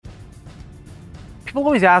People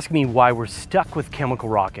always ask me why we're stuck with chemical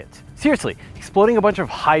rockets. Seriously, exploding a bunch of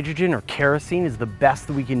hydrogen or kerosene is the best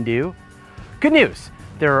that we can do? Good news,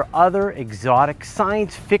 there are other exotic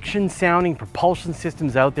science fiction sounding propulsion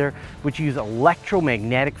systems out there which use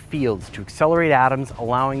electromagnetic fields to accelerate atoms,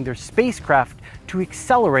 allowing their spacecraft to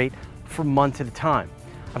accelerate for months at a time.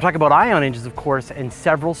 I'm talking about ion engines, of course, and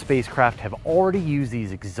several spacecraft have already used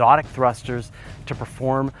these exotic thrusters to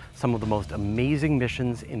perform some of the most amazing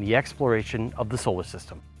missions in the exploration of the solar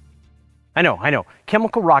system. I know,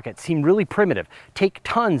 chemical rockets seem really primitive. Take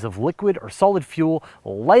tons of liquid or solid fuel,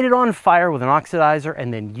 light it on fire with an oxidizer,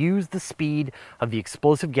 and then use the speed of the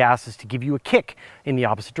explosive gases to give you a kick in the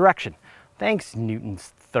opposite direction. Thanks,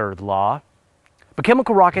 Newton's third law. But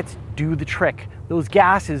chemical rockets do the trick. Those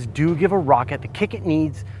gases do give a rocket the kick it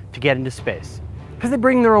needs to get into space. Because they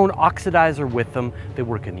bring their own oxidizer with them, they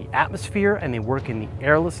work in the atmosphere and they work in the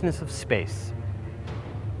airlessness of space.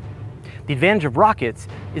 The advantage of rockets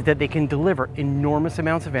is that they can deliver enormous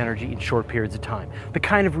amounts of energy in short periods of time, the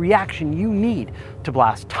kind of reaction you need to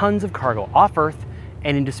blast tons of cargo off Earth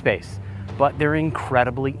and into space. But they're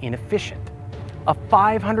incredibly inefficient. A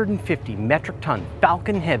 550 metric ton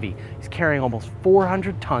Falcon Heavy is carrying almost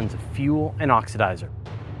 400 tons of fuel and oxidizer.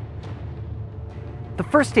 The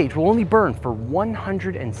first stage will only burn for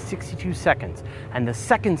 162 seconds, and the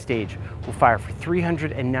second stage will fire for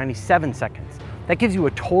 397 seconds. That gives you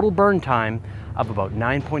a total burn time of about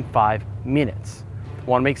 9.5 minutes.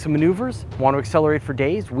 Want to make some maneuvers? Want to accelerate for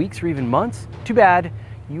days, weeks, or even months? Too bad,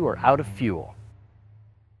 you are out of fuel.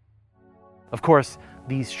 Of course,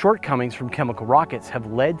 these shortcomings from chemical rockets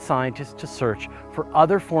have led scientists to search for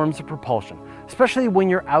other forms of propulsion, especially when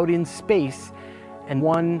you're out in space, and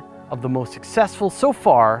one of the most successful so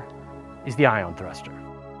far is the ion thruster.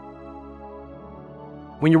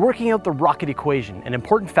 When you're working out the rocket equation, an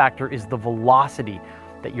important factor is the velocity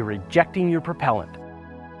that you're ejecting your propellant.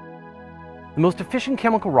 The most efficient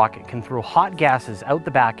chemical rocket can throw hot gases out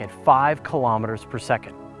the back at 5 kilometers per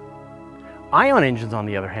second. Ion engines, on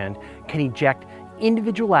the other hand, can eject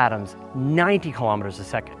individual atoms 90 kilometers a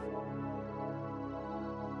second.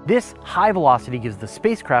 This high velocity gives the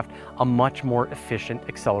spacecraft a much more efficient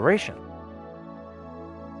acceleration.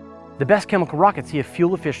 The best chemical rockets see a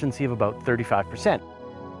fuel efficiency of about 35%,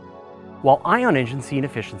 while ion engines see an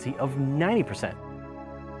efficiency of 90%.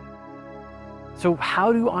 So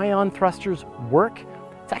how do ion thrusters work?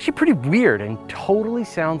 It's actually pretty weird and totally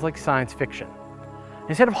sounds like science fiction.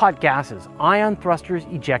 Instead of hot gases, ion thrusters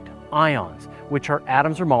eject ions, which are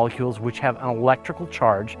atoms or molecules which have an electrical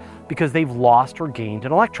charge because they've lost or gained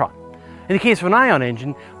an electron. In the case of an ion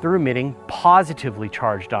engine, they're emitting positively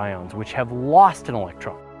charged ions, which have lost an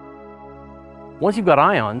electron. Once you've got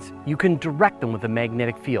ions, you can direct them with a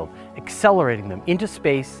magnetic field, accelerating them into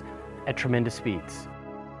space at tremendous speeds.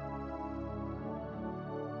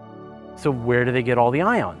 So where do they get all the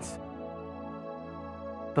ions?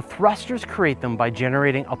 The thrusters create them by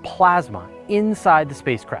generating a plasma inside the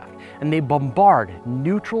spacecraft, and they bombard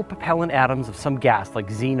neutral propellant atoms of some gas like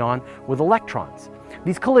xenon with electrons.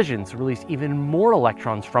 These collisions release even more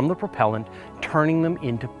electrons from the propellant, turning them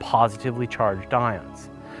into positively charged ions.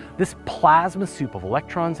 This plasma soup of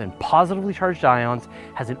electrons and positively charged ions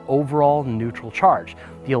has an overall neutral charge.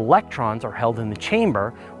 The electrons are held in the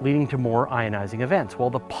chamber, leading to more ionizing events, while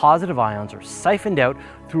the positive ions are siphoned out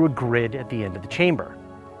through a grid at the end of the chamber.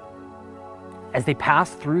 As they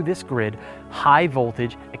pass through this grid, high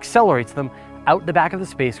voltage accelerates them out the back of the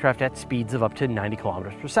spacecraft at speeds of up to 90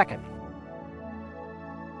 kilometers per second.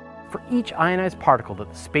 For each ionized particle that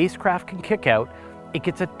the spacecraft can kick out, it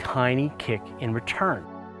gets a tiny kick in return.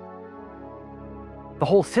 The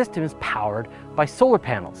whole system is powered by solar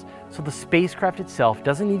panels, so the spacecraft itself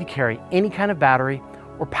doesn't need to carry any kind of battery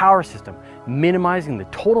or power system, minimizing the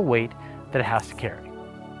total weight that it has to carry.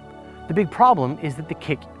 The big problem is that the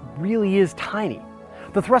kick really is tiny.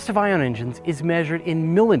 The thrust of ion engines is measured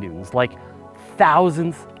in millinewtons, like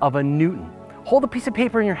thousandths of a newton. Hold a piece of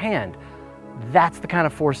paper in your hand. That's the kind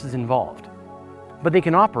of forces involved. But they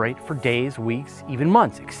can operate for days, weeks, even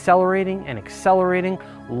months, accelerating and accelerating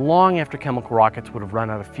long after chemical rockets would have run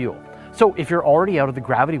out of fuel. So if you're already out of the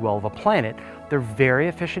gravity well of a planet, they're very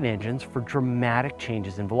efficient engines for dramatic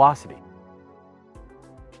changes in velocity.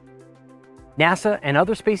 NASA and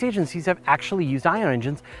other space agencies have actually used ion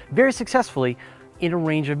engines very successfully in a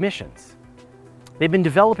range of missions. They've been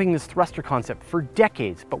developing this thruster concept for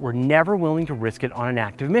decades, but were never willing to risk it on an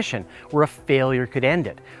active mission where a failure could end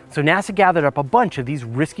it. So NASA gathered up a bunch of these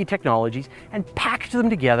risky technologies and packaged them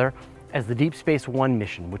together as the Deep Space One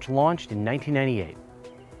mission, which launched in 1998.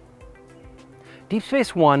 Deep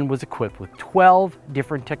Space One was equipped with 12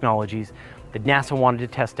 different technologies that NASA wanted to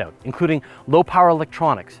test out, including low-power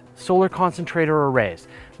electronics, solar concentrator arrays,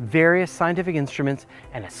 various scientific instruments,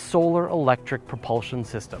 and a solar electric propulsion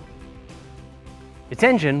system. Its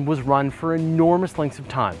engine was run for enormous lengths of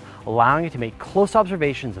time, allowing it to make close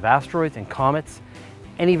observations of asteroids and comets,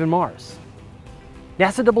 and even Mars.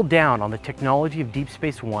 NASA doubled down on the technology of Deep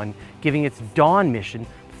Space One, giving its Dawn mission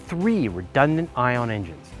 3 redundant ion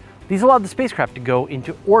engines. These allowed the spacecraft to go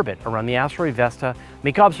into orbit around the asteroid Vesta,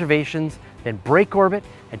 make observations, then break orbit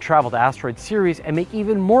and travel to asteroid Ceres and make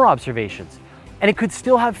even more observations. And it could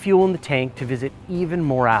still have fuel in the tank to visit even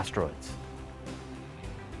more asteroids.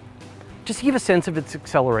 Just to give a sense of its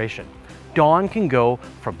acceleration, Dawn can go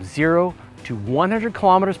from 0 to 100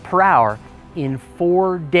 kilometers per hour in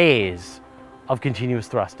 4 days of continuous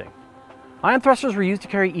thrusting. Ion thrusters were used to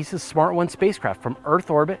carry ESA's Smart 1 spacecraft from Earth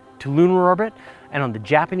orbit to lunar orbit and on the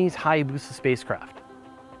Japanese Hayabusa spacecraft.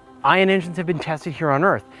 Ion engines have been tested here on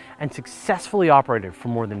Earth and successfully operated for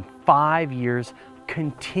more than 5 years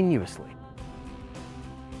continuously.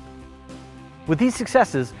 With these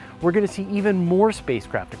successes, we're going to see even more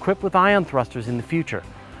spacecraft equipped with ion thrusters in the future,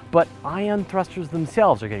 but ion thrusters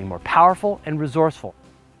themselves are getting more powerful and resourceful.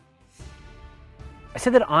 I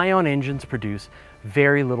said that ion engines produce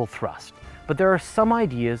very little thrust, but there are some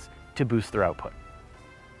ideas to boost their output.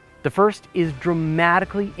 The first is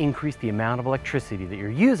dramatically increase the amount of electricity that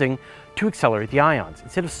you're using to accelerate the ions.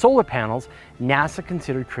 Instead of solar panels, NASA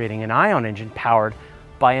considered creating an ion engine powered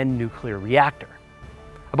by a nuclear reactor.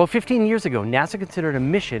 About 15 years ago, NASA considered a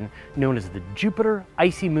mission known as the Jupiter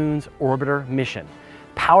Icy Moons Orbiter mission.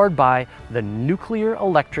 Powered by the Nuclear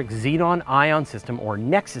Electric Xenon Ion System, or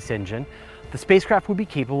NEXUS engine, the spacecraft would be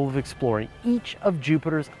capable of exploring each of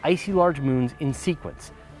Jupiter's icy large moons in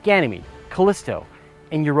sequence: Ganymede, Callisto,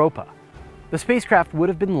 and Europa. The spacecraft would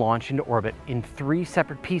have been launched into orbit in 3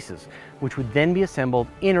 separate pieces, which would then be assembled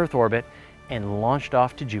in Earth orbit and launched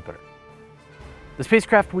off to Jupiter. The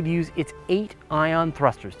spacecraft would use its 8 ion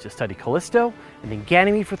thrusters to study Callisto and then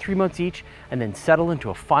Ganymede for 3 months each, and then settle into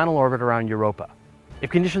a final orbit around Europa. If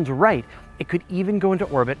conditions were right, it could even go into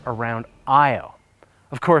orbit around Io.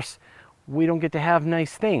 Of course, we don't get to have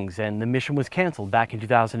nice things, and the mission was canceled back in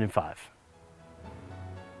 2005.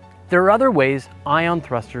 There are other ways ion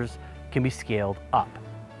thrusters can be scaled up.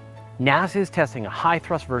 NASA is testing a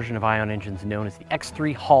high-thrust version of ion engines known as the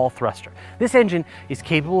X3 Hall thruster. This engine is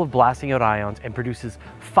capable of blasting out ions and produces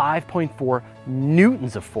 5.4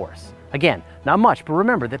 newtons of force. Again, not much, but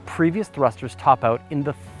remember that previous thrusters top out in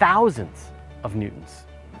the thousands of newtons.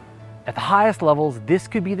 At the highest levels, this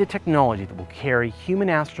could be the technology that will carry human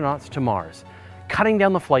astronauts to Mars, cutting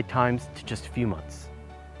down the flight times to just a few months.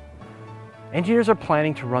 Engineers are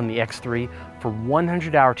planning to run the X3 for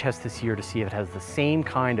 100-hour tests this year to see if it has the same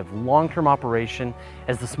kind of long-term operation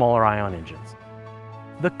as the smaller ion engines.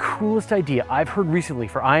 The coolest idea I've heard recently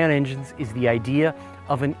for ion engines is the idea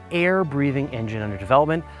of an air-breathing engine under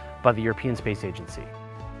development by the European Space Agency.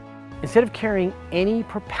 Instead of carrying any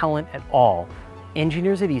propellant at all,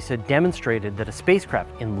 engineers at ESA demonstrated that a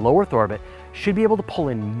spacecraft in low Earth orbit should be able to pull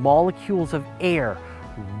in molecules of air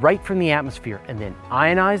right from the atmosphere and then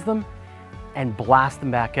ionize them and blast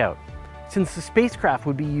them back out. Since the spacecraft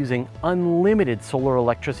would be using unlimited solar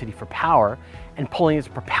electricity for power and pulling its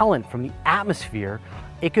propellant from the atmosphere,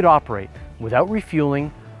 it could operate without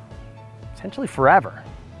refueling essentially forever.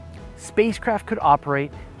 Spacecraft could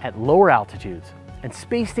operate at lower altitudes, and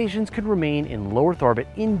space stations could remain in low Earth orbit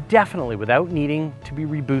indefinitely without needing to be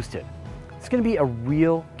reboosted. It's going to be a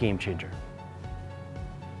real game changer.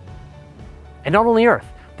 And not only Earth,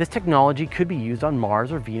 this technology could be used on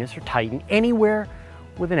Mars or Venus or Titan, anywhere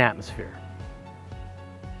with an atmosphere.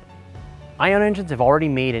 Ion engines have already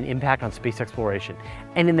made an impact on space exploration,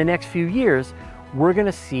 and in the next few years, we're going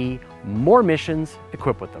to see more missions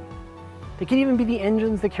equipped with them. They could even be the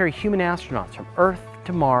engines that carry human astronauts from Earth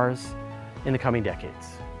to Mars in the coming decades.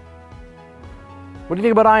 What do you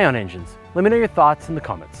think about ion engines? Let me know your thoughts in the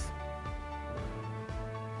comments.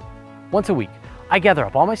 Once a week, I gather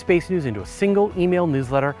up all my space news into a single email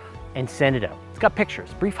newsletter and send it out. It's got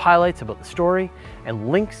pictures, brief highlights about the story,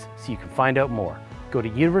 and links so you can find out more. Go to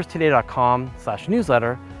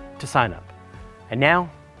universetoday.com/newsletter to sign up. And now,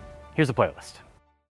 here's a playlist.